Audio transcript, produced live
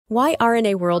Why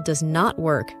RNA-World does not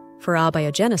work for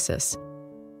abiogenesis.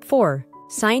 4.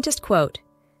 Scientist quote,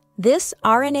 "This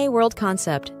RNA-World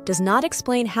concept does not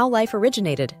explain how life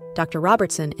originated." Dr.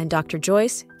 Robertson and Dr.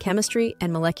 Joyce, Chemistry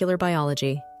and Molecular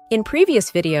Biology. In previous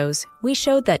videos, we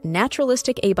showed that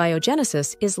naturalistic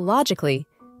abiogenesis is logically,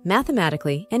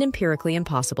 mathematically, and empirically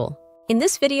impossible. In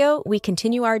this video, we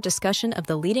continue our discussion of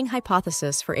the leading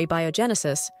hypothesis for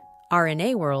abiogenesis,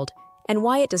 RNA-World, and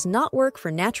why it does not work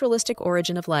for naturalistic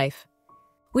origin of life.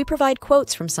 We provide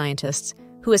quotes from scientists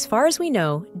who, as far as we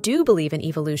know, do believe in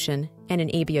evolution and in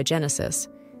abiogenesis.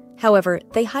 However,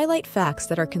 they highlight facts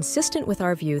that are consistent with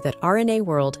our view that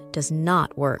RNA-World does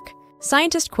not work.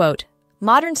 Scientist quote,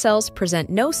 "Modern cells present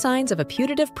no signs of a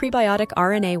putative prebiotic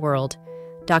RNA-World."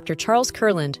 Dr. Charles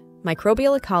Kurland,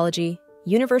 Microbial Ecology,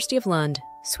 University of Lund,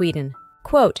 Sweden.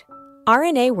 Quote,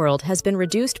 "RNA-World has been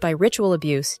reduced by ritual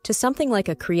abuse to something like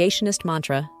a creationist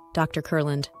mantra." Dr.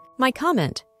 Kurland. My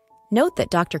comment. Note that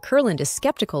Dr. Kurland is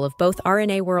skeptical of both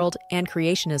RNA-World and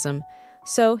creationism,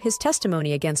 so his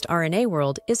testimony against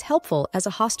RNA-World is helpful as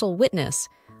a hostile witness,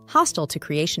 hostile to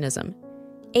creationism.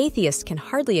 Atheists can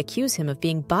hardly accuse him of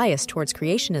being biased towards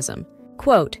creationism.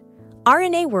 Quote,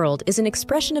 "RNA-World is an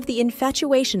expression of the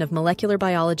infatuation of molecular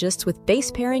biologists with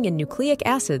base pairing and nucleic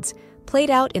acids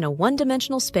played out in a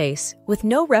one-dimensional space with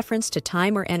no reference to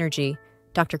time or energy."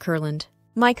 Dr. Kurland.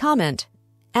 My comment.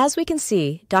 As we can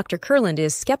see, Dr. Kurland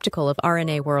is skeptical of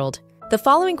RNA-World. The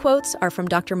following quotes are from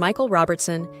Dr. Michael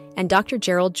Robertson and Dr.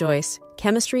 Gerald Joyce,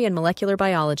 Chemistry and Molecular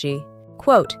Biology.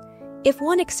 Quote, "If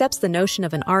one accepts the notion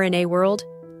of an RNA-World,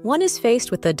 one is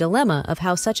faced with the dilemma of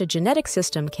how such a genetic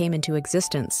system came into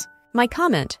existence." My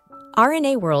comment.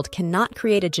 RNA-World cannot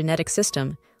create a genetic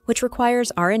system, which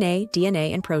requires RNA,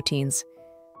 DNA, and proteins.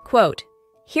 Quote,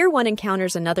 "Here one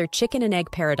encounters another chicken and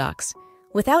egg paradox.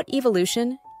 Without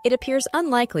evolution, it appears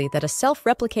unlikely that a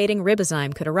self-replicating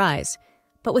ribozyme could arise.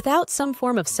 But without some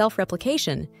form of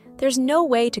self-replication, there's no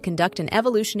way to conduct an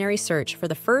evolutionary search for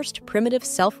the first primitive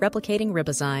self-replicating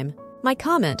ribozyme." My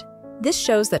comment. This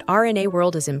shows that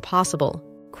RNA-World is impossible.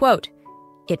 Quote,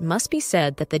 "It must be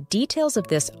said that the details of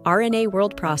this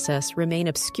RNA-World process remain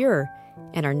obscure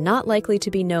and are not likely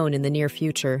to be known in the near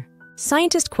future."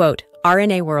 Scientist quote,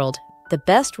 "RNA-World, the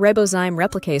best ribozyme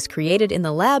replicase created in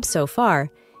the lab so far,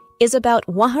 is about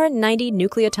 190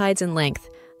 nucleotides in length,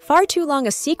 far too long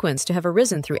a sequence to have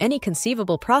arisen through any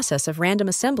conceivable process of random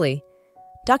assembly."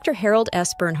 Dr. Harold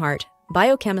S. Bernhardt,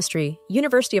 Biochemistry,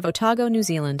 University of Otago, New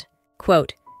Zealand.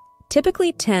 Quote,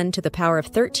 "Typically 10 to the power of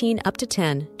 13 up to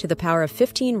 10 to the power of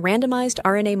 15 randomized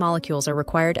RNA molecules are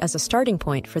required as a starting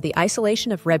point for the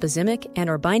isolation of ribozymic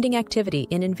and/or binding activity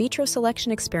in vitro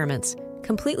selection experiments,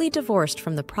 completely divorced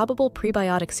from the probable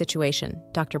prebiotic situation."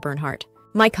 Dr. Bernhardt.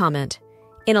 My comment.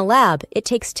 In a lab, it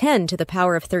takes 10 to the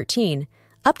power of 13,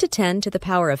 up to 10 to the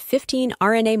power of 15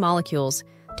 RNA molecules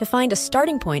to find a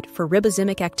starting point for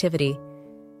ribozymic activity.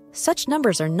 Such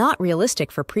numbers are not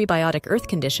realistic for prebiotic Earth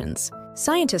conditions.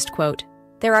 Scientist quote,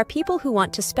 "There are people who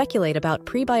want to speculate about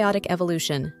prebiotic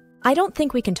evolution. I don't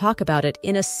think we can talk about it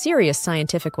in a serious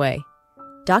scientific way."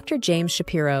 Dr. James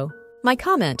Shapiro. My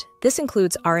comment. This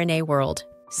includes RNA-World.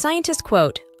 Scientist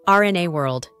quote,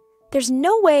 "RNA-World. There's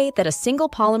no way that a single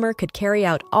polymer could carry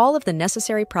out all of the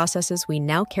necessary processes we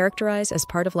now characterize as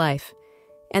part of life.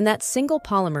 And that single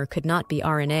polymer could not be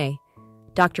RNA."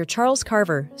 Dr. Charles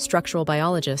Carver, structural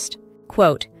biologist.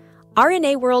 Quote,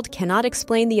 "RNA-World cannot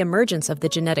explain the emergence of the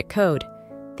genetic code.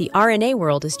 The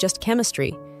RNA-World is just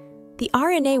chemistry. The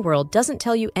RNA-World doesn't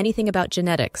tell you anything about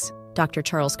genetics." Dr.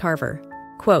 Charles Carver.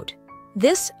 Quote,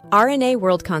 "This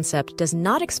RNA-World concept does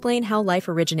not explain how life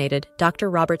originated." Dr.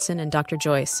 Robertson and Dr.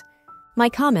 Joyce. My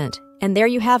comment, and there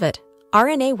you have it.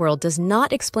 RNA-World does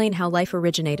not explain how life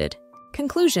originated.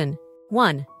 Conclusion.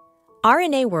 1.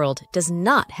 RNA-World does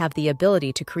not have the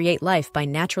ability to create life by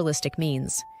naturalistic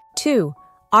means. 2.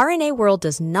 RNA-World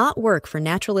does not work for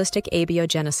naturalistic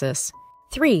abiogenesis.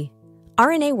 3.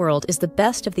 RNA-World is the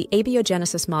best of the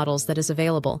abiogenesis models that is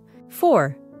available.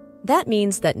 4. That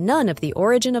means that none of the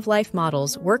origin of life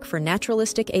models work for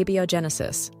naturalistic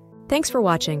abiogenesis. Thanks for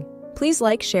watching. Please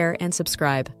like, share, and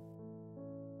subscribe.